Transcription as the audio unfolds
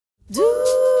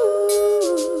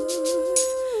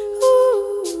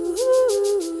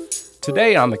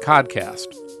Today on the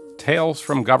Codcast, Tales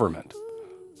from Government.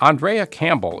 Andrea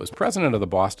Campbell is president of the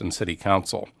Boston City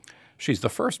Council. She's the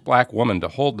first black woman to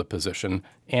hold the position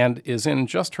and is in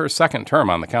just her second term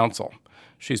on the council.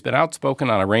 She's been outspoken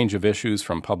on a range of issues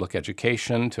from public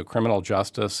education to criminal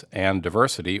justice and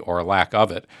diversity, or lack of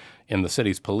it, in the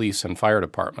city's police and fire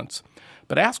departments.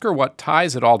 But ask her what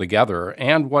ties it all together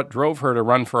and what drove her to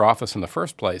run for office in the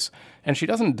first place, and she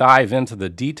doesn't dive into the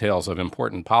details of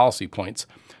important policy points.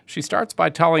 She starts by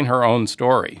telling her own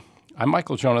story. I'm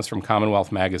Michael Jonas from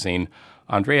Commonwealth Magazine.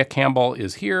 Andrea Campbell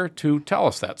is here to tell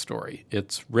us that story.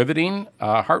 It's riveting,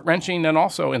 heart-wrenching, and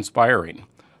also inspiring.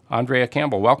 Andrea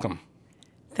Campbell, welcome.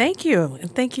 Thank you,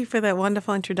 and thank you for that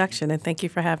wonderful introduction, and thank you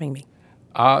for having me.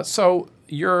 So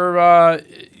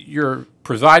you're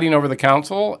presiding over the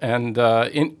council and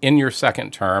in your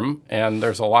second term, and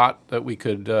there's a lot that we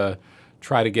could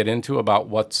try to get into about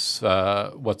what's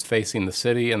facing the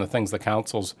city and the things the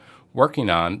council's working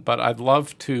on. But I'd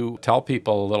love to tell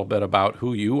people a little bit about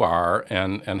who you are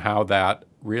and how that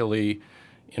really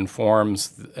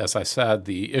informs, as I said,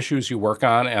 the issues you work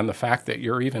on and the fact that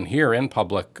you're even here in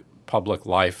public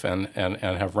life and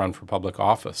have run for public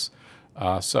office.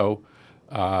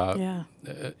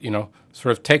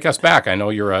 Sort of take us back. I know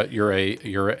you're a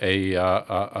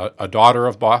daughter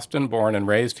of Boston, born and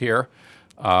raised here.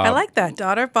 I like that,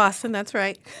 daughter of Boston. That's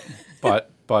right. but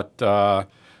I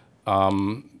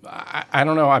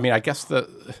don't know. I mean, I guess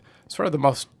the sort of the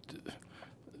most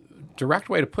direct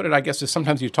way to put it, I guess, is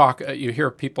sometimes you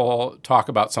hear people talk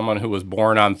about someone who was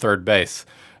born on third base,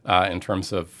 in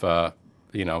terms of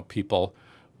people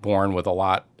born with a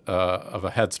lot of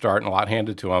a head start and a lot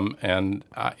handed to them. And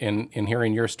in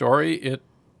hearing your story, it,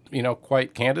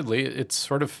 quite candidly, it's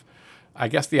sort of, I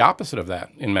guess, the opposite of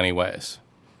that in many ways.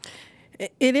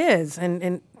 It is,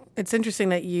 and it's interesting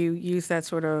that you use that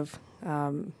sort of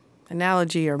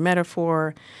analogy or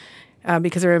metaphor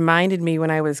because it reminded me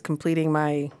when I was completing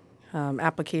my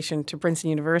application to Princeton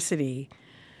University,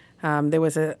 there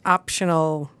was an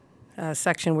optional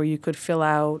section where you could fill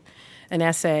out an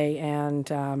essay and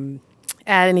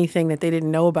add anything that they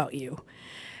didn't know about you.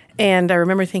 And I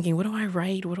remember thinking, what do I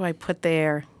write? What do I put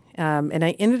there? And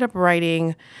I ended up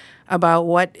writing about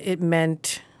what it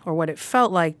meant or what it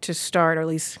felt like to start, or at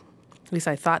least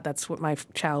I thought that's what my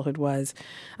childhood was,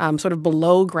 sort of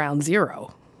below ground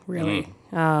zero, really.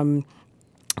 So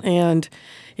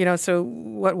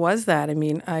what was that? I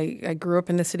mean, I grew up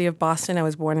in the city of Boston. I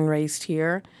was born and raised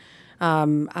here.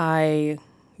 I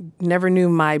never knew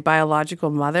my biological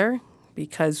mother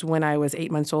because when I was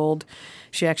 8 months old,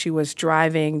 she actually was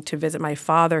driving to visit my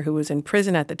father, who was in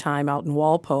prison at the time out in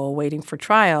Walpole waiting for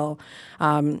trial.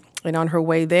 And on her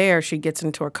way there, she gets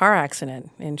into a car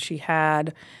accident. And she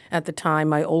had, at the time,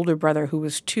 my older brother, who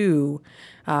was 2.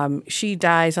 She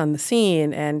dies on the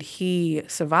scene, and he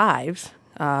survives,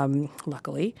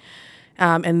 luckily.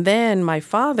 And then my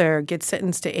father gets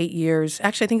sentenced to 8 years.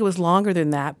 Actually, I think it was longer than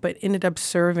that, but ended up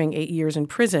serving 8 years in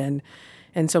prison.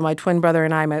 And so my twin brother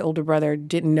and I, my older brother,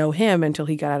 didn't know him until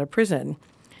he got out of prison.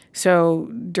 So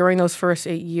during those first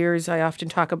 8 years, I often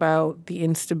talk about the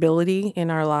instability in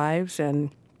our lives.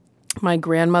 And my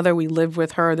grandmother, we lived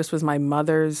with her. This was my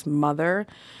mother's mother,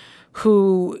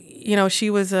 who, she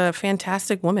was a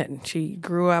fantastic woman. She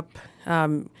grew up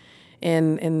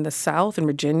in the South, in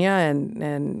Virginia,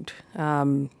 and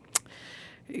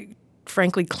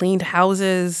frankly cleaned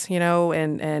houses,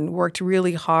 and worked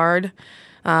really hard,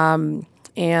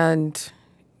 and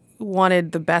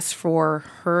wanted the best for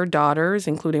her daughters,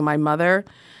 including my mother.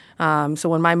 So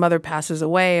when my mother passes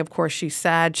away, of course, she's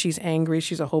sad, she's angry,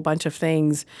 she's a whole bunch of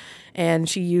things. And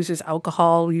she uses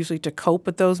alcohol usually to cope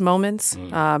with those moments.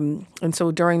 And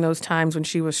so during those times when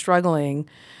she was struggling,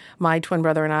 my twin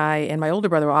brother and I and my older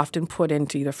brother were often put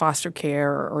into either foster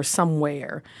care or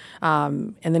somewhere.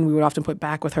 And then we would often put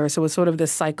back with her. So it was sort of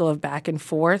this cycle of back and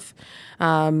forth.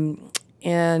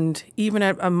 And even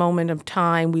at a moment of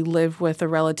time, we lived with a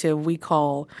relative we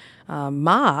call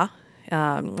Ma,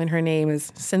 and her name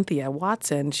is Cynthia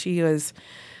Watson. She was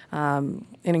an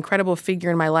incredible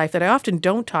figure in my life that I often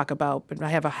don't talk about, but I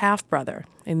have a half-brother,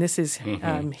 and this is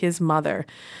his mother.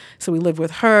 So we lived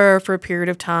with her for a period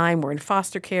of time. We're in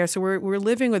foster care. So we're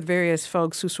living with various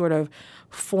folks who sort of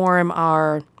form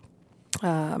our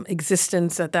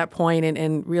existence at that point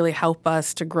and really help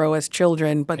us to grow as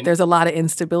children. But there's a lot of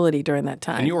instability during that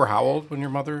time. And you were how old when your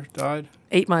mother died?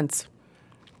 8 months.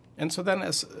 And so then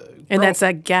and that's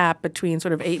that gap between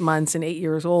sort of 8 months and 8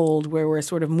 years old where we're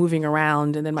sort of moving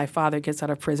around, and then my father gets out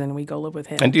of prison and we go live with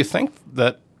him. And do you think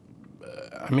that,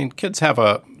 kids have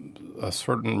a a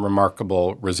certain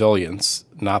remarkable resilience.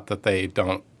 Not that they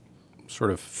don't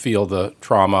sort of feel the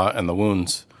trauma and the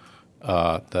wounds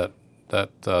that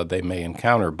they may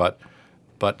encounter, but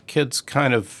kids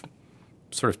kind of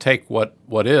sort of take what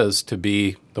is to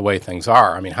be the way things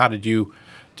are. I mean, how did you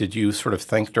sort of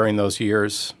think during those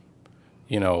years,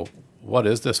 what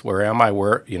is this? Where am I?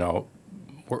 Where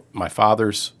my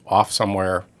father's off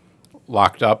somewhere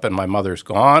locked up and my mother's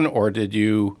gone? Or did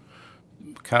you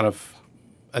kind of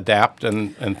adapt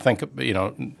and think about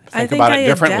it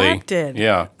differently? Adapted.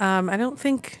 Yeah. I don't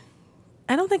think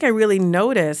I really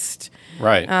noticed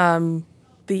Right.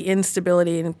 the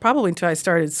instability, and probably until I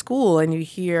started school and you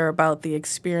hear about the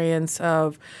experience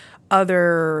of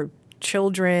other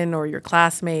children or your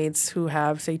classmates who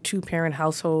have, say, two-parent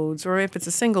households, or if it's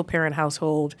a single-parent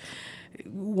household,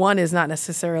 one is not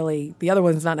necessarily, the other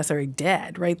one's not necessarily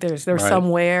dead, right? They're Right.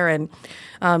 somewhere, and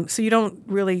so you don't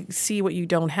really see what you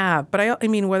don't have. But I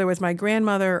mean, whether it was my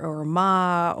grandmother or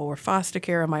Ma or foster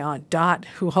care, or my Aunt Dot,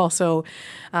 who also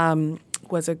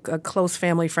was a close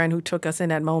family friend who took us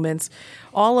in at moments,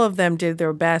 all of them did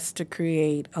their best to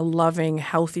create a loving,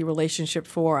 healthy relationship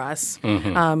for us.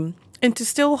 Mm-hmm. And to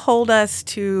still hold us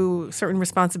to certain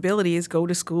responsibilities, go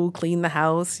to school, clean the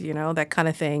house, that kind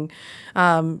of thing.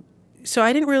 So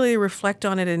I didn't really reflect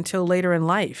on it until later in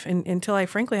life, and until I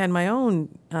frankly had my own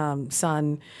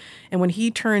son. And when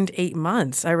he turned 8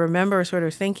 months, I remember sort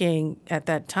of thinking at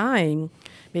that time,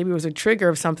 maybe it was a trigger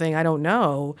of something, I don't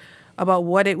know, about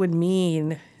what it would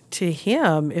mean to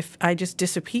him if I just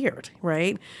disappeared,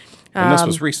 right? And this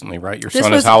was recently, right? Your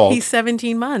son is how old? He's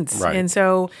 17 months. Right. And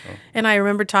so, and I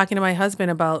remember talking to my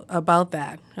husband about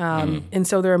that. And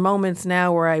so there are moments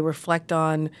now where I reflect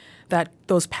on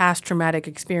those past traumatic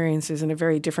experiences in a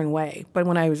very different way. But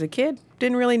when I was a kid,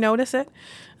 didn't really notice it.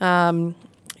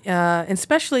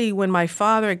 Especially when my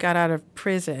father got out of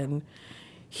prison,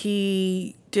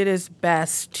 he did his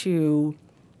best to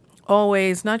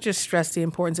always not just stress the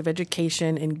importance of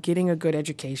education and getting a good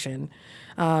education.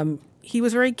 He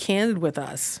was very candid with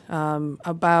us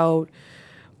about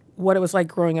what it was like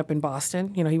growing up in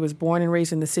Boston. He was born and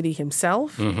raised in the city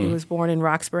himself. Mm-hmm. He was born in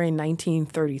Roxbury in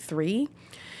 1933.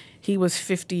 He was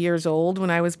 50 years old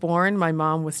when I was born. My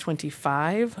mom was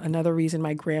 25. Another reason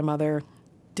my grandmother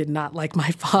did not like my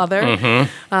father.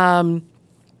 Mm-hmm.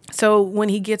 So when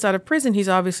he gets out of prison, he's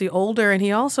obviously older, and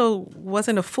he also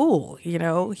wasn't a fool. He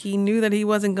knew that he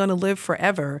wasn't going to live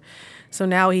forever. So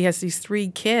now he has these 3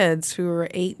 kids who are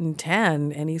 8 and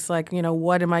 10, and he's like,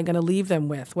 what am I going to leave them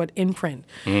with? What imprint?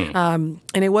 And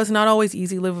it was not always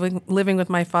easy living with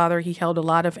my father. He held a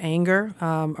lot of anger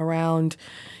around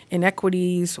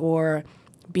inequities or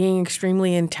being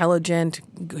extremely intelligent.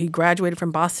 He graduated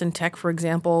from Boston Tech, for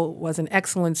example, was an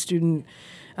excellent student,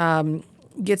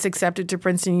 gets accepted to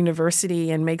Princeton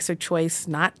University and makes a choice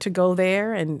not to go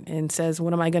there and says,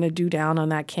 what am I going to do down on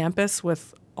that campus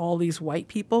with all these white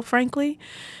people, frankly?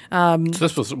 So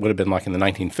this would have been like in the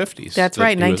 1950s. That's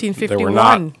right, 1951. There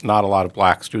were not a lot of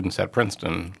black students at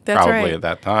Princeton probably at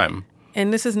that time.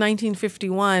 And this is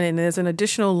 1951, and there's an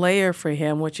additional layer for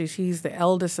him, which is he's the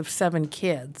eldest of 7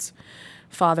 kids.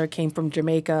 Father came from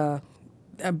Jamaica,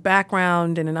 a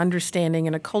background and an understanding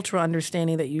and a cultural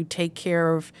understanding that you take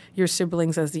care of your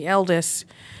siblings as the eldest.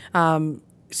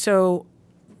 So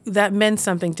that meant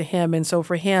something to him. And so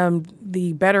for him,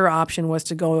 the better option was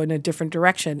to go in a different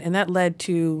direction. And that led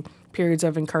to periods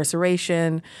of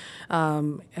incarceration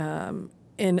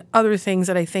and other things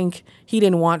that I think he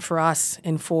didn't want for us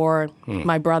and for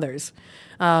my brothers.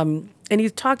 And he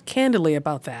talked candidly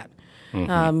about that.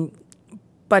 Mm-hmm.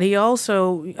 But he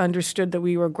also understood that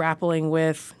we were grappling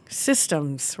with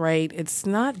systems, right? It's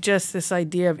not just this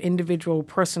idea of individual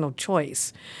personal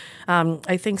choice.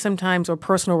 I think sometimes, or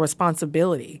personal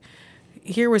responsibility.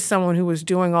 Here was someone who was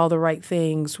doing all the right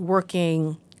things,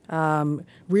 working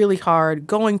really hard,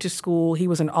 going to school. He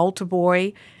was an altar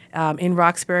boy in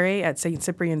Roxbury at St.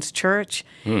 Cyprian's Church,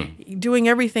 doing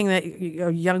everything that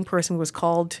a young person was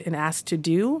called and asked to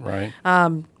do, right.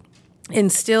 And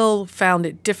still found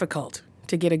it difficult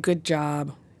to get a good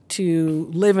job, to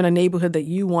live in a neighborhood that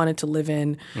you wanted to live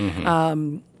in,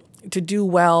 to do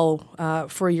well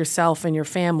for yourself and your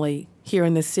family here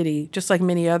in this city, just like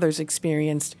many others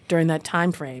experienced during that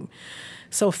time frame.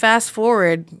 So fast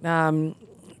forward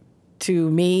to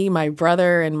me, my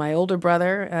brother, and my older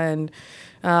brother, and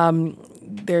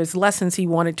there's lessons he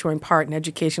wanted to impart, and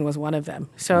education was one of them.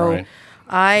 So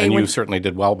right. You certainly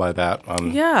did well by that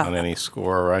on any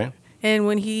score, right? And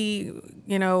when he,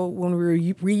 when we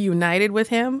were reunited with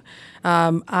him,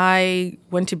 I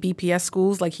went to BPS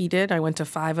schools like he did. I went to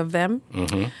 5 of them.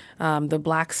 The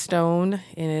Blackstone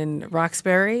in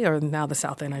Roxbury, or now the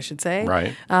South End, I should say.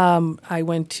 Right. I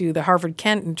went to the Harvard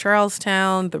Kent in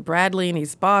Charlestown, the Bradley in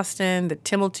East Boston, the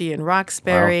Timilty in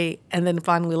Roxbury, and then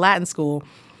finally Latin School.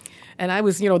 And I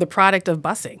was, the product of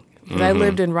busing. I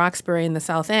lived in Roxbury in the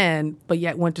South End, but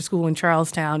yet went to school in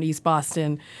Charlestown, East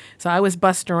Boston. So I was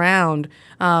bussed around.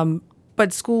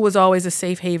 But school was always a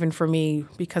safe haven for me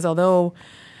because although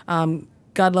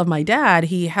God loved my dad,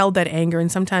 he held that anger,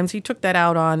 and sometimes he took that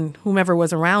out on whomever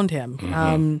was around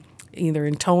him, either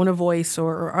in tone of voice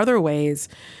or other ways,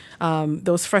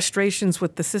 those frustrations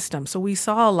with the system. So we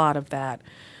saw a lot of that.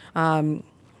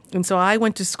 And so I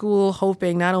went to school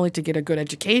hoping not only to get a good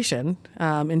education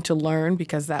and to learn,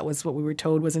 because that was what we were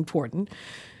told was important,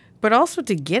 but also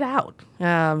to get out,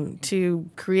 to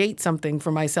create something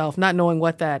for myself, not knowing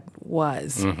what that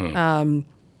was. And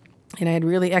I had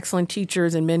really excellent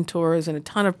teachers and mentors and a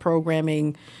ton of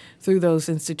programming through those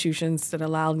institutions that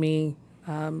allowed me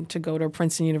to go to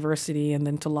Princeton University and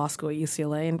then to law school at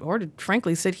UCLA, or to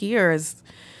frankly sit here as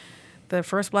the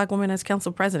first Black woman as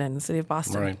council president in the city of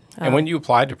Boston. Right. And when you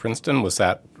applied to Princeton, was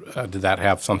that did that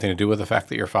have something to do with the fact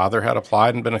that your father had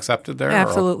applied and been accepted there?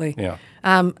 Absolutely. Yeah.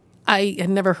 I had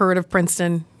never heard of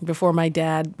Princeton before my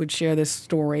dad would share this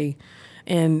story.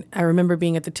 And I remember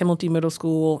being at the Timilty Middle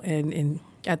School, and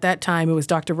at that time it was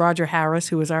Dr. Roger Harris,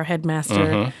 who was our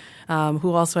headmaster,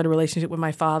 who also had a relationship with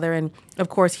my father. And, of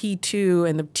course, he, too,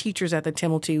 and the teachers at the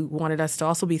Timilty wanted us to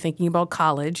also be thinking about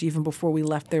college, even before we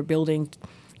left their building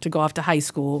to go off to high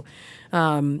school.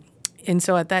 And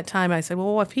so at that time I said,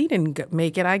 well, if he didn't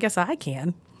make it, I guess I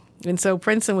can. And so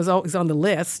Princeton was always on the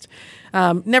list.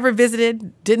 Never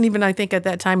visited, didn't even, I think at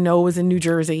that time, know it was in New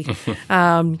Jersey.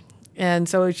 And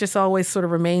so it just always sort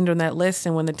of remained on that list.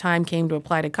 And when the time came to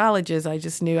apply to colleges, I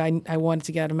just knew I wanted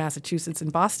to get out of Massachusetts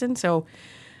and Boston. So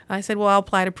I said, well, I'll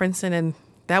apply to Princeton. And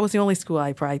that was the only school I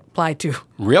applied to.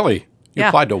 Really? You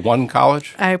applied to one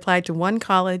college? I applied to one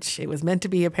college. It was meant to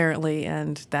be, apparently,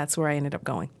 and that's where I ended up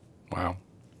going. Wow.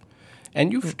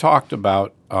 And you've talked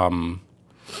about during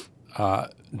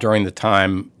the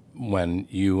time when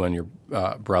you and your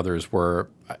brothers were,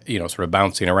 sort of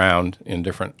bouncing around in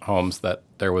different homes, that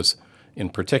there was, in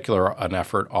particular, an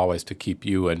effort always to keep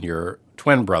you and your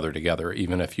twin brother together,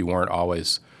 even if you weren't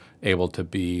always able to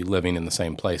be living in the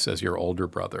same place as your older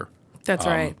brother. That's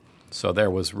right. So there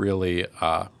was really...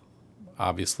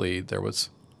 obviously, there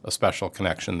was a special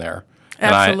connection there.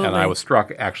 Absolutely. And I was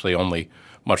struck actually only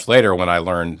much later when I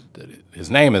learned that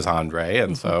his name is Andre,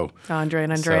 and so... Andre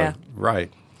and Andrea. So,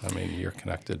 right. I mean, you're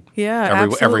connected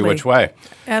absolutely. every which way.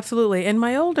 Absolutely. And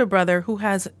my older brother, who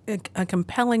has a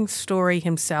compelling story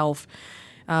himself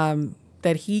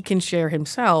that he can share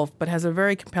himself, but has a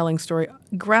very compelling story,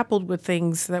 grappled with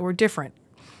things that were different.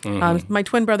 My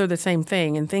twin brother, the same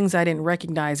thing, and things I didn't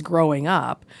recognize growing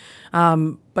up.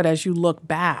 But as you look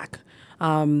back,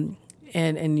 and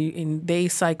they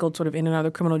cycled sort of in and out of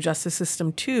the criminal justice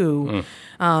system too,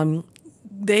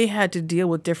 they had to deal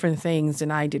with different things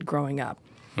than I did growing up.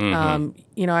 I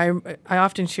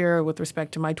often share with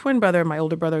respect to my twin brother, my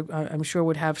older brother, I'm sure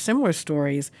would have similar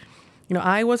stories.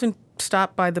 I wasn't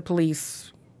stopped by the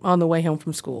police on the way home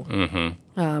from school.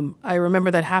 I remember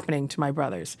that happening to my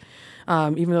brothers,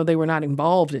 even though they were not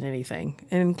involved in anything,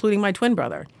 and including my twin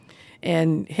brother.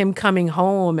 And him coming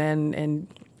home and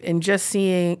just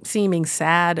seeming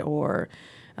sad or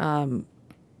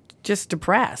just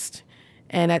depressed.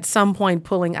 And at some point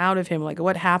pulling out of him, like,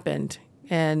 what happened?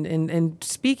 And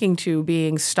speaking to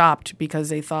being stopped because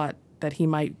they thought that he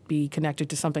might be connected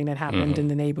to something that happened in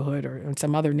the neighborhood or in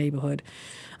some other neighborhood.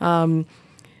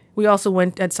 We also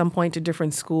went at some point to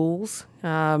different schools.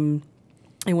 And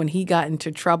when he got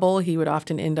into trouble, he would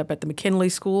often end up at the McKinley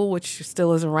School, which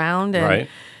still is around. And, right.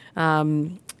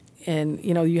 And,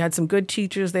 you had some good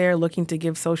teachers there looking to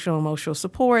give social and emotional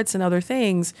supports and other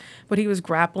things, but he was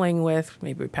grappling with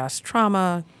maybe past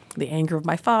trauma, the anger of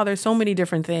my father, so many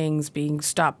different things, being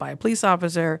stopped by a police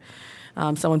officer,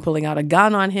 someone pulling out a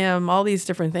gun on him, all these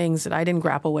different things that I didn't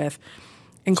grapple with.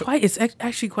 And it's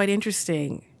actually quite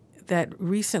interesting that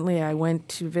recently I went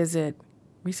to visit,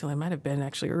 it might have been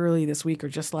actually early this week or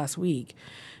just last week,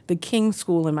 the King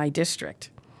School in my district.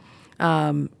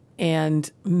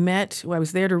 And I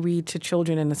was there to read to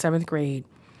children in the 7th grade,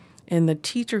 and the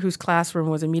teacher whose classroom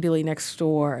was immediately next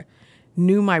door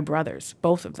knew my brothers,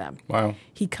 both of them. Wow.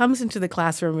 He comes into the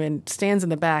classroom and stands in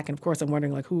the back, and of course I'm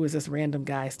wondering, like, who is this random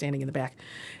guy standing in the back?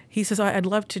 He says, I'd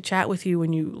love to chat with you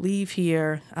when you leave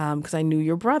here because I knew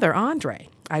your brother, Andre.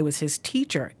 I was his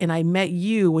teacher, and I met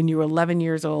you when you were 11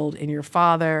 years old, and your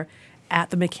father at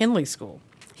the McKinley School.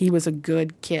 He was a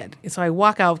good kid. And so I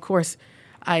walk out, of course,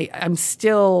 I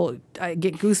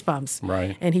get goosebumps.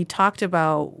 Right. And he talked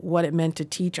about what it meant to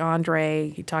teach Andre.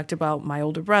 He talked about my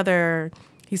older brother.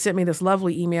 He sent me this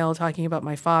lovely email talking about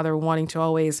my father wanting to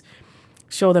always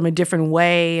show them a different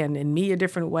way and me a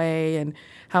different way, and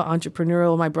how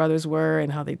entrepreneurial my brothers were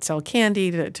and how they'd sell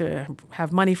candy to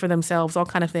have money for themselves, all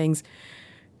kind of things.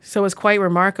 So it was quite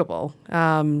remarkable.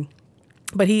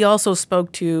 But he also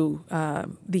spoke to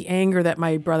the anger that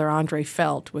my brother Andre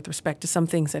felt with respect to some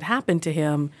things that happened to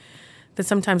him, that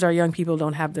sometimes our young people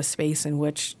don't have the space in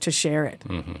which to share it.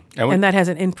 Mm-hmm. And that has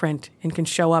an imprint and can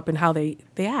show up in how they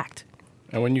act.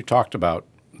 And when you talked about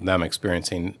them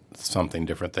experiencing something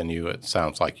different than you, it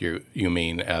sounds like you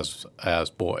mean as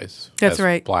boys. That's as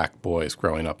right. Black boys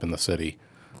growing up in the city,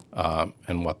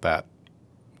 and what that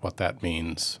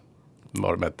means.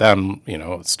 But then,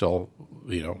 it's still,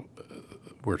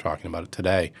 we're talking about it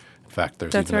today. In fact,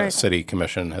 there's That's even right. a city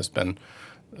commission there's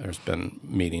been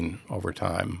meeting over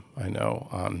time, I know,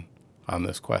 on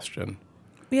this question.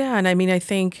 Yeah, and I mean, I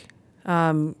think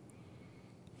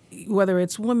whether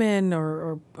it's women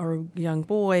or young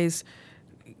boys,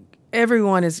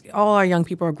 all our young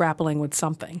people are grappling with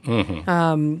something.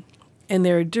 Mm-hmm. And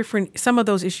they're different. Some of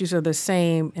those issues are the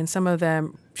same, and some of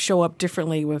them show up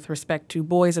differently with respect to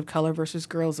boys of color versus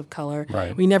girls of color.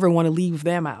 Right. We never want to leave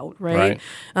them out, right?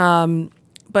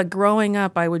 But growing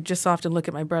up, I would just often look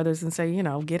at my brothers and say,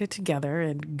 get it together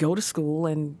and go to school.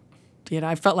 And,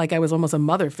 I felt like I was almost a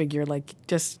mother figure, like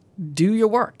just do your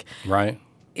work. Right.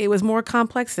 It was more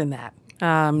complex than that.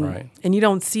 Right. And you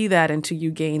don't see that until you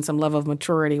gain some level of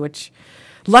maturity, which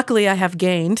luckily I have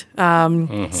gained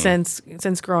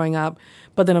since growing up.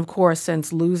 But then, of course,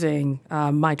 since losing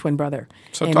my twin brother.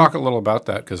 So talk a little about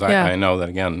that, because Yeah. I know that,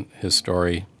 again, his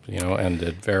story,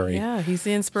 ended very Yeah, he's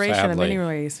the inspiration in many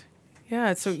ways.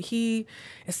 Yeah, so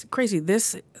it's crazy.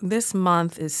 This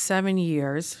month is 7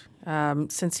 years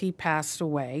since he passed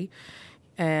away.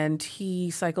 And he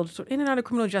cycled in and out of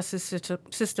criminal justice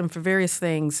system for various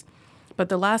things. But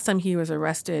the last time he was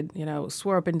arrested,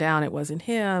 swore up and down it wasn't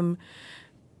him.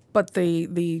 But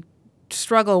the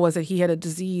struggle was that he had a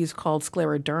disease called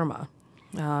scleroderma.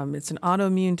 It's an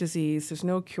autoimmune disease. There's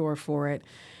no cure for it.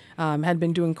 Had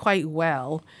been doing quite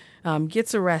well.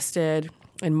 Gets arrested,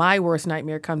 and my worst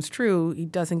nightmare comes true. He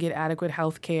doesn't get adequate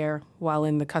health care while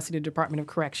in the custody of the Department of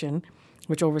Correction,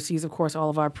 which oversees, of course, all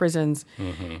of our prisons.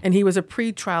 Mm-hmm. And he was a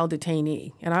pretrial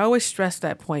detainee. And I always stress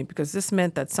that point because this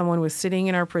meant that someone was sitting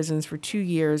in our prisons for 2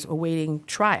 years awaiting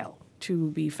trial to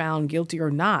be found guilty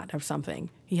or not of something.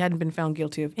 He hadn't been found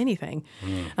guilty of anything,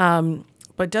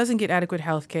 but doesn't get adequate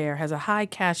health care, has a high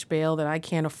cash bail that I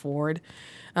can't afford.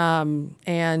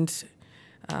 And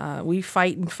we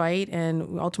fight, and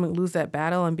we ultimately lose that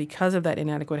battle. And because of that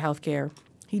inadequate health care,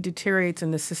 he deteriorates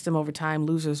in the system over time,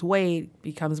 loses weight,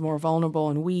 becomes more vulnerable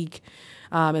and weak,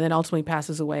 and then ultimately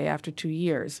passes away after 2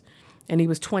 years. And he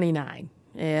was 29.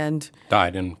 And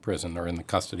died in prison or in the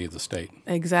custody of the state.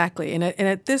 Exactly. And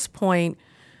at this point,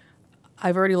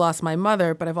 I've already lost my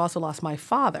mother, but I've also lost my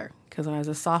father. Because when I was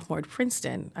a sophomore at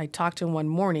Princeton, I talked to him one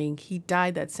morning. He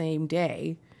died that same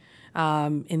day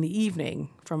in the evening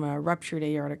from a ruptured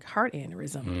aortic heart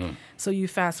aneurysm. Mm. So you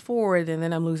fast forward, and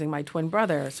then I'm losing my twin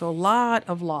brother. So a lot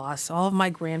of loss. All of my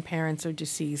grandparents are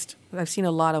deceased. I've seen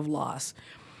a lot of loss.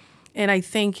 And I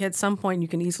think at some point you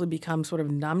can easily become sort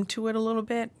of numb to it a little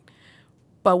bit.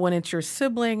 But when it's your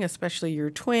sibling, especially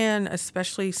your twin,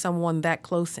 especially someone that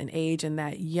close in age and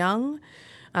that young,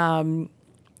 and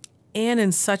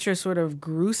in such a sort of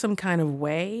gruesome kind of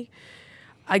way,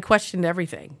 I questioned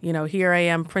everything. Here I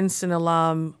am, Princeton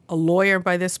alum, a lawyer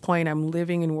by this point. I'm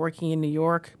living and working in New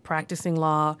York, practicing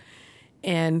law.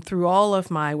 And through all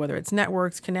of my, whether it's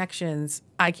networks, connections,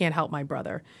 I can't help my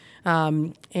brother.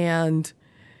 And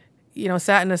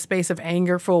sat in a space of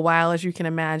anger for a while, as you can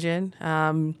imagine.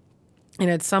 And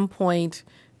at some point,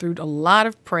 through a lot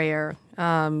of prayer,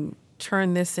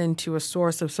 turned this into a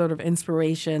source of sort of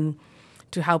inspiration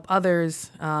to help others,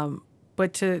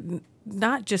 but to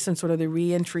not just in sort of the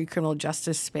reentry criminal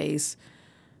justice space,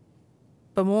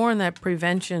 but more in that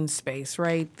prevention space,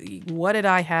 right? What did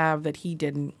I have that he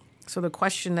didn't? So the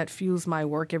question that fuels my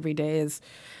work every day is,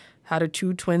 how do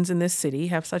two twins in this city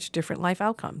have such different life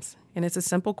outcomes? And it's a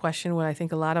simple question with, I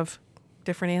think, a lot of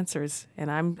different answers,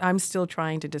 and I'm still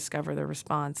trying to discover the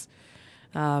response.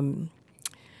 And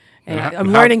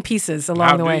I'm learning pieces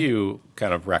along the way. How do you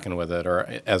kind of reckon with it,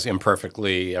 or as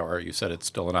imperfectly, or you said it's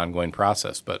still an ongoing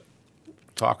process, but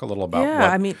talk a little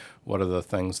about what are the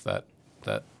things that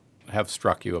have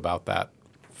struck you about that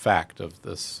fact of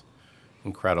this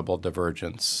incredible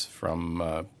divergence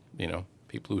from,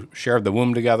 people who shared the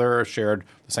womb together, or shared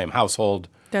the same household.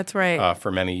 That's right.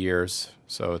 For many years.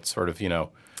 So it's sort of,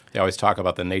 they always talk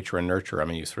about the nature and nurture. I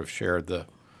mean, you sort of shared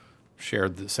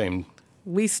the same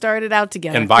We started out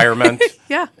together. environment.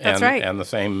 Yeah, that's right. And the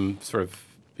same sort of,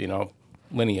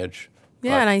 lineage.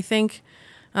 Yeah, and I think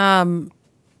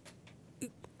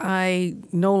I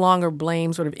no longer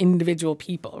blame sort of individual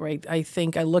people, right? I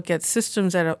think I look at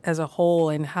systems as a whole,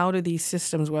 and how do these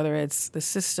systems, whether it's the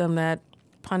system that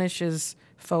punishes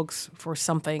folks for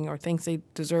something or thinks they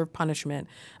deserve punishment,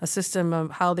 a system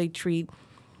of how they treat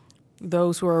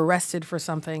those who are arrested for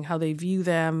something, how they view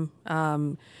them,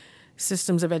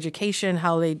 systems of education,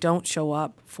 how they don't show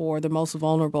up for the most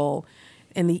vulnerable,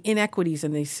 and the inequities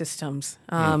in these systems.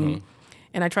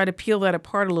 And I try to peel that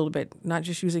apart a little bit, not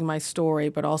just using my story,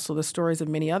 but also the stories of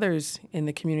many others in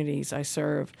the communities I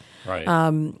serve. Right.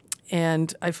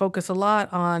 And I focus a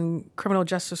lot on criminal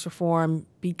justice reform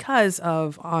because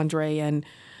of Andre and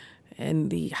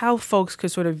the how folks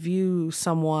could sort of view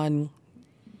someone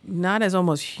not as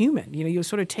almost human. You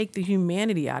sort of take the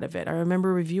humanity out of it. I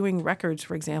remember reviewing records,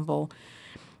 for example,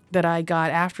 that I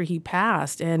got after he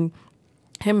passed, and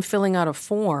him filling out a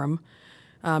form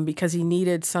because he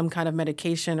needed some kind of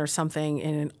medication or something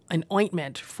in an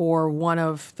ointment for one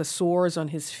of the sores on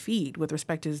his feet with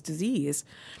respect to his disease.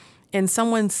 And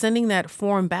someone sending that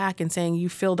form back and saying, you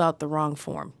filled out the wrong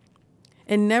form,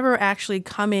 and never actually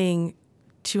coming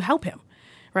to help him,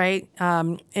 right?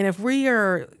 And if we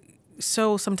are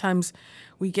sometimes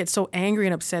we get so angry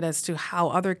and upset as to how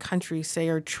other countries, say,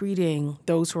 are treating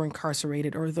those who are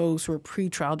incarcerated or those who are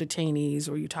pretrial detainees,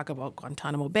 or you talk about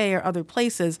Guantanamo Bay or other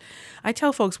places, I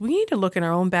tell folks we need to look in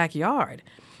our own backyard.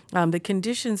 The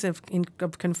conditions of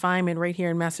confinement right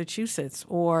here in Massachusetts,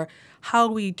 or how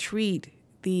we treat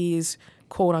these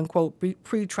quote-unquote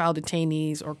pretrial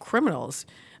detainees or criminals.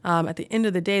 At the end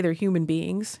of the day, they're human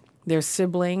beings. Their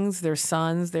siblings, their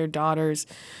sons, their daughters.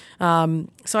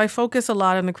 So I focus a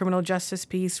lot on the criminal justice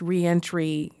piece,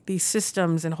 reentry, these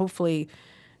systems, and hopefully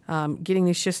getting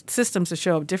these systems to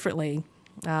show up differently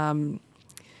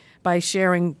by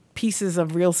sharing pieces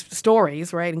of real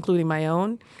stories, right, including my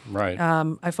own. Right.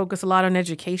 I focus a lot on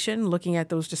education, looking at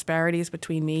those disparities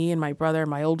between me and my brother,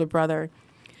 my older brother.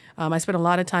 I spent a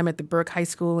lot of time at the Burke High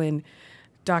School, and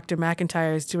Dr.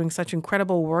 McIntyre is doing such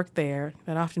incredible work there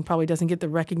that often probably doesn't get the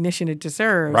recognition it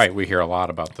deserves. Right. We hear a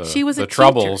lot about the teacher.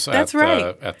 troubles That's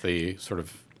right. At the sort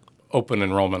of open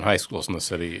enrollment high schools in the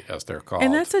city, as they're called.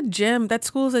 And that's a gem. That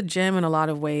school's a gem in a lot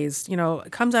of ways.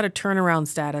 It comes out of turnaround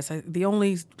status, the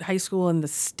only high school in the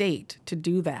state to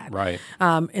do that. Right.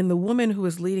 And the woman who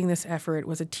was leading this effort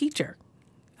was a teacher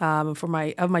of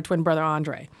my twin brother,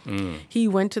 Andre. He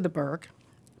went to the Burke,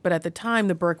 but at the time,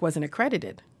 the Burke wasn't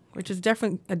accredited, which is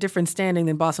a different standing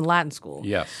than Boston Latin School.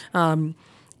 Yes.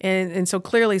 And so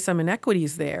clearly some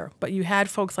inequities there. But you had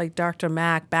folks like Dr.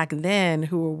 Mack back then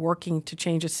who were working to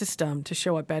change a system to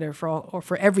show it better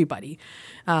for everybody.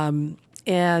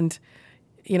 And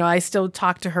I still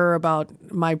talk to her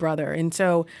about my brother. And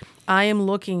so I am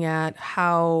looking at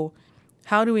how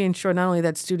do we ensure not only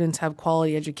that students have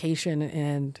quality education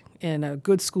and a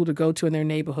good school to go to in their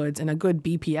neighborhoods and a good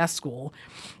BPS school,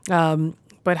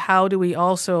 but how do we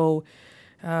also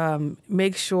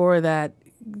make sure that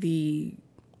the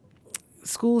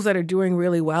schools that are doing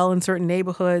really well in certain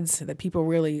neighborhoods that people are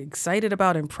really excited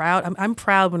about and proud. I'm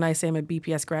proud when I say I'm a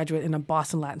BPS graduate and a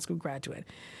Boston Latin School graduate.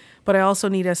 But I also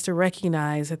need us to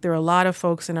recognize that there are a lot of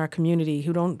folks in our community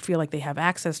who don't feel like they have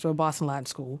access to a Boston Latin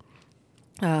School,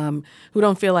 who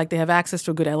don't feel like they have access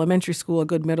to a good elementary school, a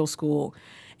good middle school.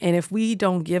 And if we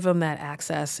don't give them that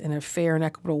access in a fair and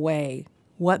equitable way,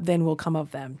 what then will come of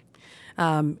them?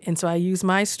 And so I use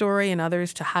my story and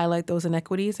others to highlight those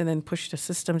inequities and then push the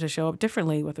system to show up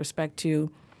differently with respect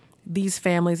to these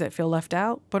families that feel left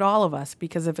out, but all of us.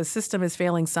 Because if a system is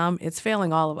failing some, it's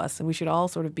failing all of us. And we should all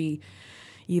sort of be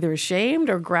either ashamed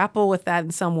or grapple with that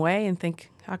in some way and think,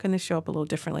 how can this show up a little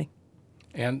differently?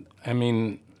 And, I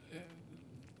mean,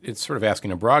 it's sort of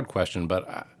asking a broad question,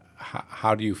 but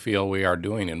how do you feel we are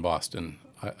doing in Boston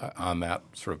on that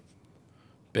sort of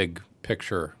big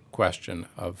picture question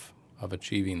of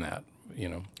achieving that,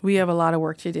 We have a lot of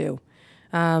work to do.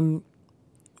 And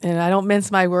I don't mince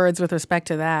my words with respect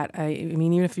to that. I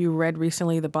mean, even if you read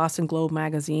recently the Boston Globe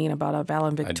magazine about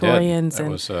valedictorians. That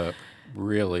was a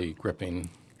really gripping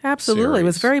Absolutely. series. It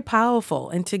was very powerful.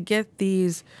 And to get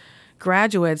these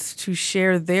graduates to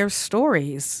share their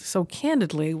stories so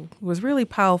candidly was really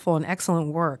powerful and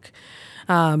excellent work.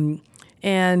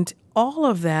 And all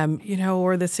of them,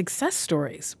 were the success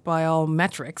stories by all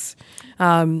metrics.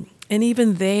 And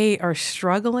even they are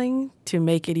struggling to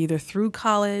make it either through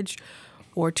college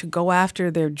or to go after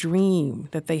their dream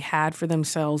that they had for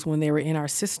themselves when they were in our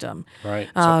system. Right.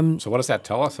 So what does that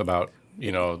tell us about,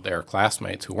 their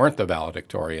classmates who weren't the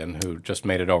valedictorian, who just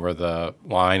made it over the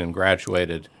line and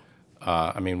graduated?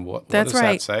 What That's does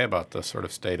right. that say about the sort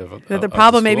of state of The of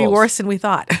problem the may be schools? worse than we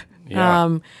thought.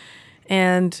 Yeah.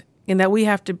 And in that we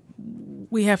have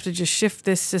to just shift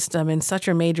this system in such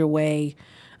a major way.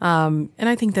 And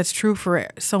I think that's true for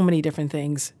so many different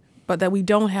things, but that we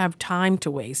don't have time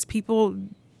to waste.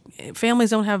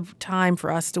 Families don't have time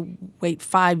for us to wait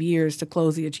 5 years to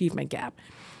close the achievement gap.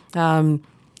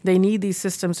 They need these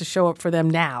systems to show up for them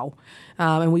now.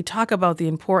 And we talk about the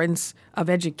importance of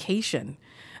education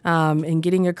and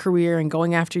getting a career and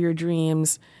going after your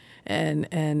dreams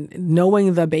and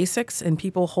knowing the basics and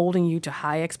people holding you to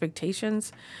high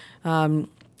expectations.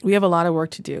 We have a lot of work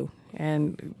to do,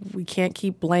 and we can't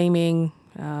keep blaming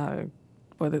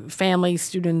whether family,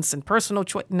 students, and personal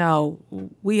choice. No,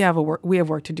 we have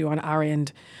work to do on our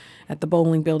end, at the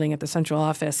bowling building, at the central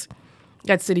office,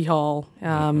 at City Hall.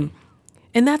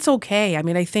 And that's okay.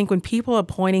 I think when people are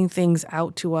pointing things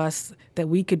out to us that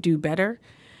we could do better,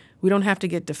 we don't have to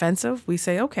get defensive. We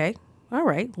say, okay, all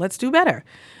right, let's do better.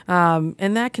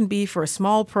 And that can be for a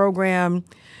small program.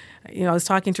 I was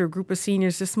talking to a group of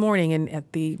seniors this morning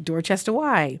at the Dorchester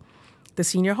Y, the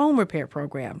senior home repair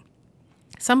program.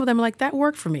 Some of them are like, that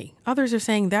worked for me. Others are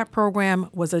saying that program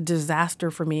was a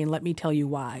disaster for me, and let me tell you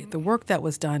why. The work that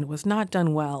was done was not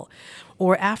done well.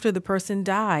 Or after the person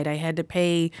died, I had to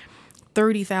pay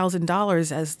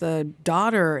 $30,000 as the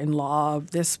daughter-in-law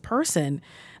of this person.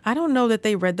 I don't know that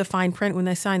they read the fine print when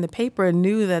they signed the paper and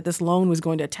knew that this loan was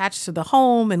going to attach to the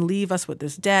home and leave us with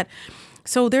this debt.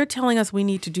 So they're telling us we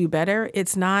need to do better.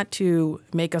 It's not to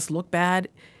make us look bad.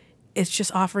 It's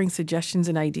just offering suggestions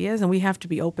and ideas, and we have to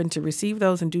be open to receive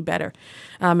those and do better.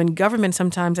 In government,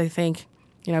 sometimes I think,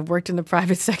 I've worked in the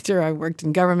private sector, I've worked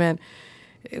in government.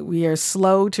 We are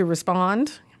slow to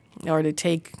respond or to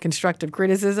take constructive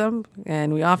criticism,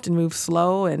 and we often move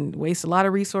slow and waste a lot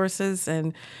of resources.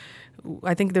 And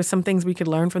I think there's some things we could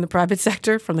learn from the private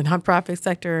sector, from the nonprofit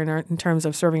sector, in terms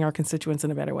of serving our constituents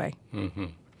in a better way. Mm-hmm.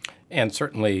 And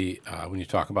certainly, when you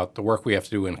talk about the work we have to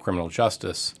do in criminal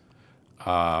justice,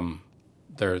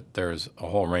 there's a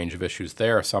whole range of issues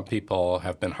there. Some people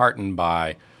have been heartened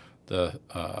by the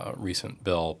recent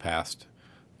bill passed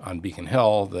on Beacon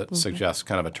Hill that suggests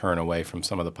kind of a turn away from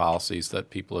some of the policies that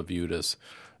people have viewed as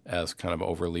kind of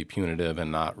overly punitive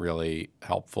and not really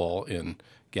helpful in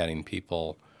getting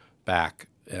people back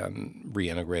and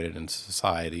reintegrated into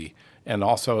society. And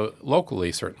also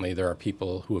locally, certainly, there are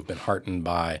people who have been heartened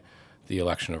by the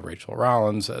election of Rachel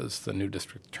Rollins as the new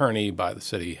district attorney, by the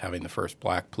city having the first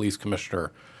black police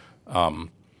commissioner.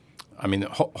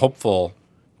 Hopeful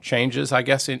changes, I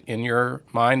guess, in your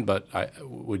mind, but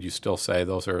would you still say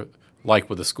those are, like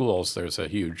with the schools, there's a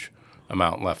huge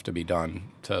amount left to be done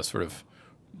to sort of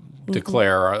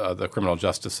declare the criminal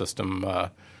justice system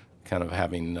kind of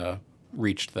having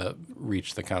reached the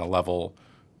kind of level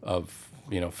of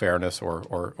fairness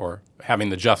or having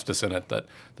the justice in it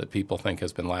that people think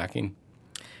has been lacking?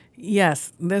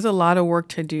 Yes, there's a lot of work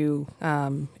to do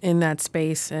in that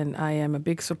space, and I am a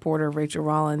big supporter of Rachel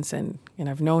Rollins, and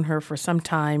I've known her for some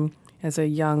time as a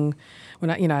young,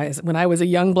 when I was a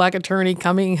young black attorney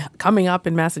coming up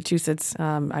in Massachusetts.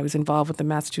 I was involved with the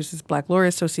Massachusetts Black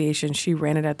Lawyers Association. She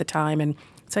ran it at the time and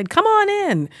said, "Come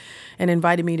on in," and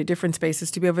invited me to different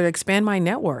spaces to be able to expand my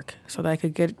network so that I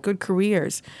could get good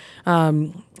careers,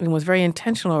 and was very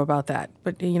intentional about that.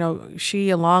 But she,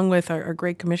 along with our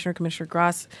great Commissioner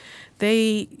Gross,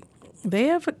 they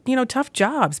have tough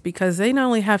jobs because they not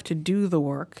only have to do the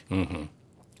work. Mm-hmm.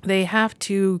 They have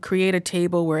to create a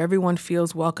table where everyone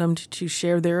feels welcomed to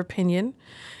share their opinion,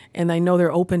 and I know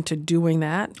they're open to doing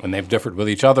that. And they've differed with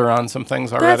each other on some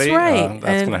things already. That's right.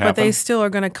 That's going to happen. But they still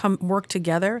are going to come work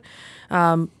together.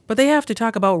 But they have to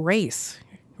talk about race,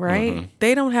 right? Mm-hmm.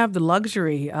 They don't have the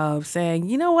luxury of saying,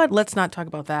 you know what, let's not talk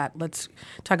about that. Let's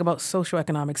talk about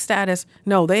socioeconomic status.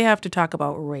 No, they have to talk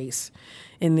about race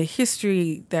and the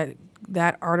history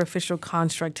that artificial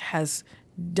construct has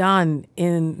done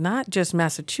in not just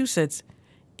Massachusetts,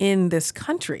 in this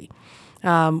country.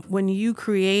 When you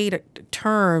create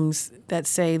terms that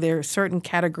say there are certain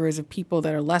categories of people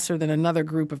that are lesser than another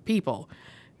group of people,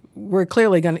 we're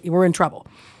in trouble.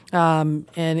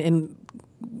 And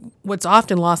what's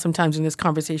often lost sometimes in this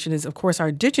conversation is, of course, our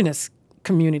indigenous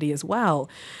community as well.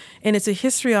 And it's a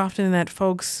history often that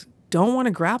folks don't want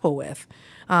to grapple with.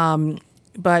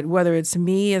 But whether it's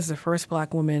me as the first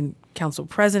black woman council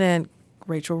president,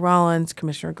 Rachel Rollins,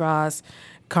 Commissioner Gross,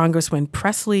 Congresswoman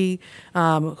Presley,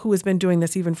 who has been doing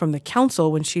this even from the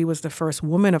council when she was the first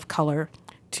woman of color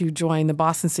to join the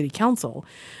Boston City Council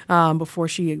before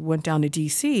she went down to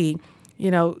D.C.,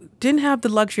 didn't have the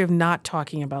luxury of not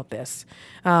talking about this.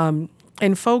 And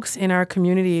folks in our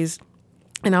communities,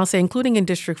 and I'll say including in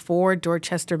District 4,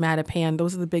 Dorchester, Mattapan,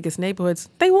 those are the biggest neighborhoods,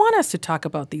 they want us to talk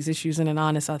about these issues in an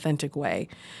honest, authentic way.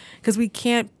 Because we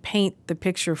can't paint the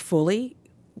picture fully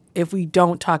if we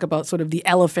don't talk about sort of the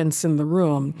elephants in the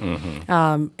room.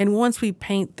 Mm-hmm. And once we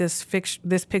paint this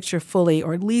picture fully,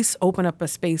 or at least open up a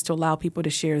space to allow people to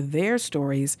share their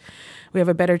stories, we have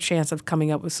a better chance of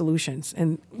coming up with solutions.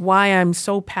 And why I'm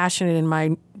so passionate in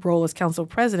my role as council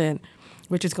president,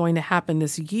 which is going to happen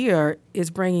this year, is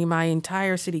bringing my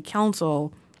entire city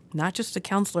council, not just the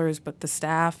councilors, but the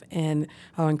staff and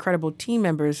our incredible team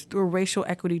members, through a racial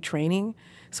equity training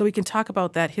so we can talk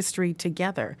about that history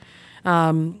together.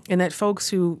 And that folks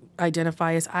who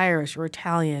identify as Irish or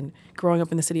Italian, growing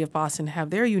up in the city of Boston, have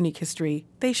their unique history,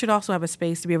 they should also have a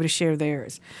space to be able to share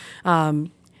theirs.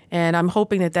 And I'm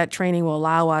hoping that training will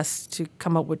allow us to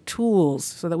come up with tools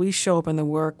so that we show up in the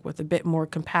work with a bit more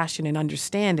compassion and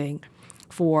understanding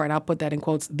for, and I'll put that in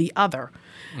quotes, the other.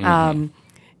 Mm-hmm.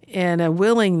 And a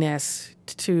willingness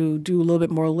to do a little bit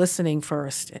more listening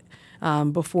first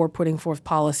before putting forth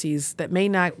policies that may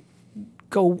not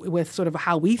go with sort of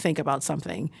how we think about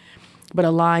something, but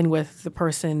align with the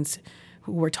persons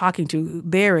who we're talking to,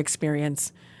 their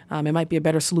experience. It might be a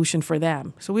better solution for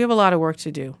them. So we have a lot of work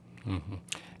to do. Mm-hmm.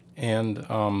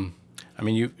 And,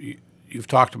 you've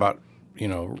talked about,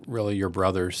 really your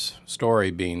brother's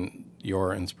story being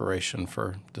your inspiration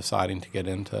for deciding to get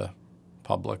into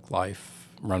public life,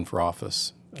 run for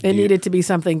office. It needed to be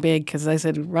something big because I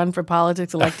said, run for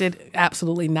politics, elected?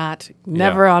 Absolutely not.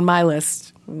 Never on my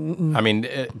list.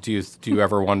 Mm-mm. Do you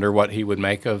ever wonder what he would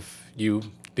make of you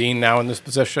being now in this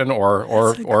position,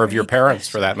 or of your parents,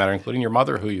 for that matter, including your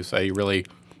mother, who you say you really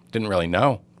didn't really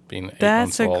know being 8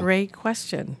 months old? That's a great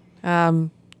question.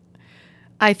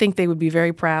 I think they would be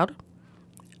very proud.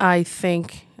 I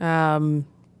think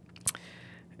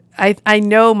I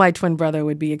know my twin brother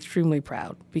would be extremely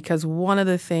proud, because one of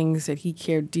the things that he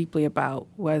cared deeply about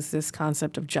was this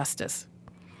concept of justice.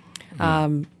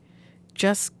 Mm.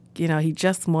 He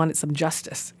just wanted some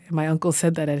justice. And my uncle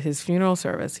said that at his funeral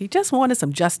service. He just wanted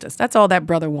some justice. That's all that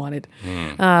brother wanted.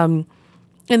 Mm.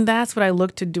 And that's what I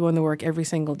look to do in the work every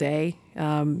single day.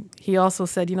 He also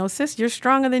said, sis, you're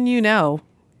stronger than you know.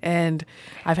 And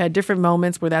I've had different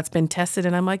moments where that's been tested,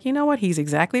 and I'm like, you know what? He's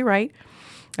exactly right.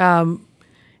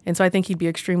 And so I think he'd be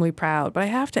extremely proud. But I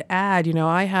have to add,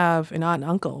 I have an aunt and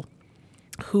uncle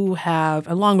who have,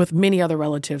 along with many other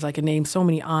relatives, I can name so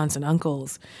many aunts and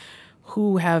uncles,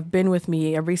 who have been with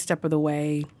me every step of the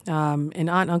way. An aunt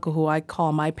and uncle who I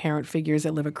call my parent figures,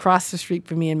 that live across the street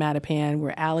from me in Mattapan,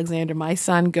 where Alexander, my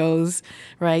son, goes,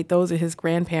 right? Those are his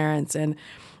grandparents. And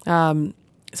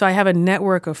so I have a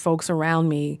network of folks around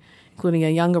me, including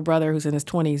a younger brother who's in his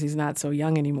 20s. He's not so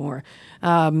young anymore.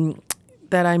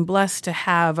 That I'm blessed to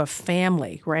have a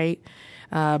family, right,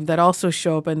 that also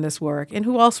show up in this work, and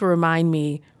who also remind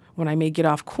me when I may get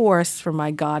off course from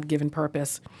my God-given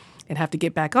purpose and have to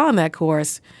get back on that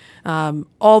course,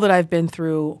 all that I've been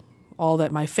through, all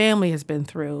that my family has been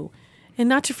through, and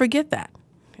not to forget that.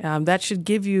 That should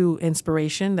give you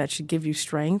inspiration, that should give you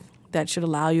strength, that should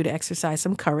allow you to exercise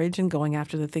some courage in going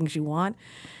after the things you want,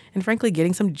 and frankly,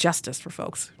 getting some justice for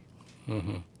folks.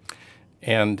 Mm-hmm.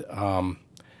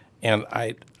 And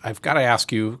I've got to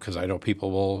ask you, because I know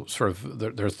people will sort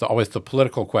of, there's always the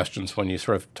political questions when you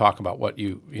sort of talk about what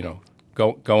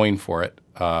going for it.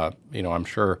 I'm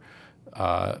sure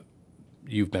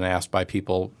you've been asked by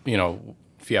people,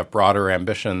 if you have broader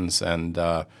ambitions, and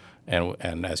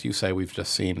as you say, we've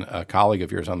just seen a colleague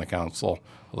of yours on the council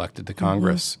elected to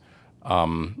Congress.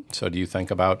 Mm-hmm. So do you think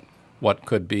about what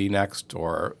could be next,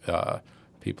 or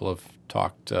people have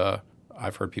talked,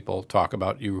 I've heard people talk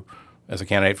about you as a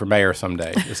candidate for mayor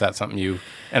someday. Is that something you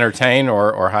entertain,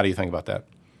 or how do you think about that?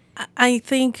 I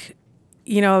think,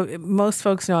 most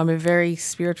folks know I'm a very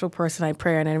spiritual person. I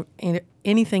pray on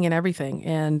anything and everything.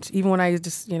 And even when I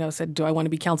just, said, do I want to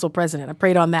be council president? I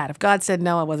prayed on that. If God said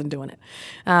no, I wasn't doing it.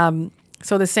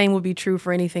 So the same would be true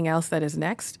for anything else that is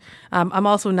next. I'm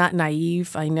also not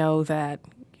naive. I know that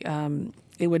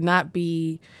it would not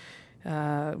be,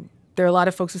 there are a lot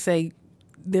of folks who say,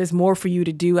 there's more for you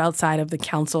to do outside of the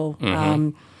council.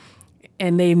 Mm-hmm.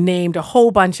 And they've named a whole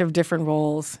bunch of different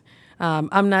roles.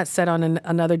 I'm not set on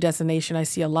another destination. I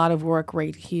see a lot of work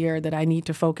right here that I need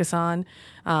to focus on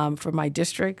for my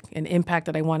district and impact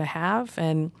that I want to have.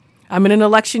 And I'm in an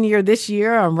election year this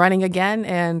year. I'm running again,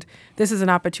 and this is an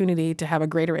opportunity to have a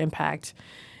greater impact.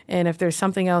 And if there's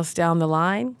something else down the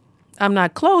line, I'm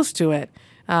not close to it.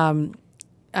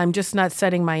 I'm just not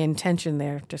setting my intention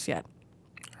there just yet.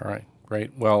 All right,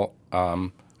 great. Well,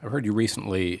 I've heard you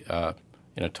recently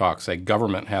in a talk say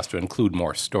government has to include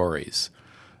more stories,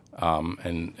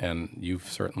 and you've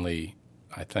certainly,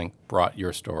 I think, brought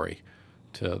your story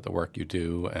to the work you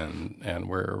do, and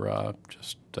we're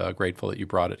just grateful that you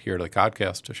brought it here to the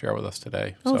Codcast to share with us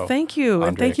today. Oh, thank you,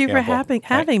 and thank you for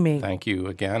having me. Thank you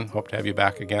again. Hope to have you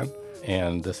back again.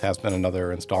 And this has been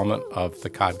another installment of the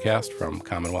Codcast from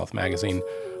Commonwealth Magazine.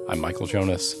 I'm Michael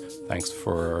Jonas. Thanks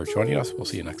for joining us. We'll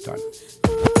see you next time.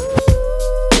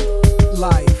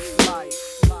 Life.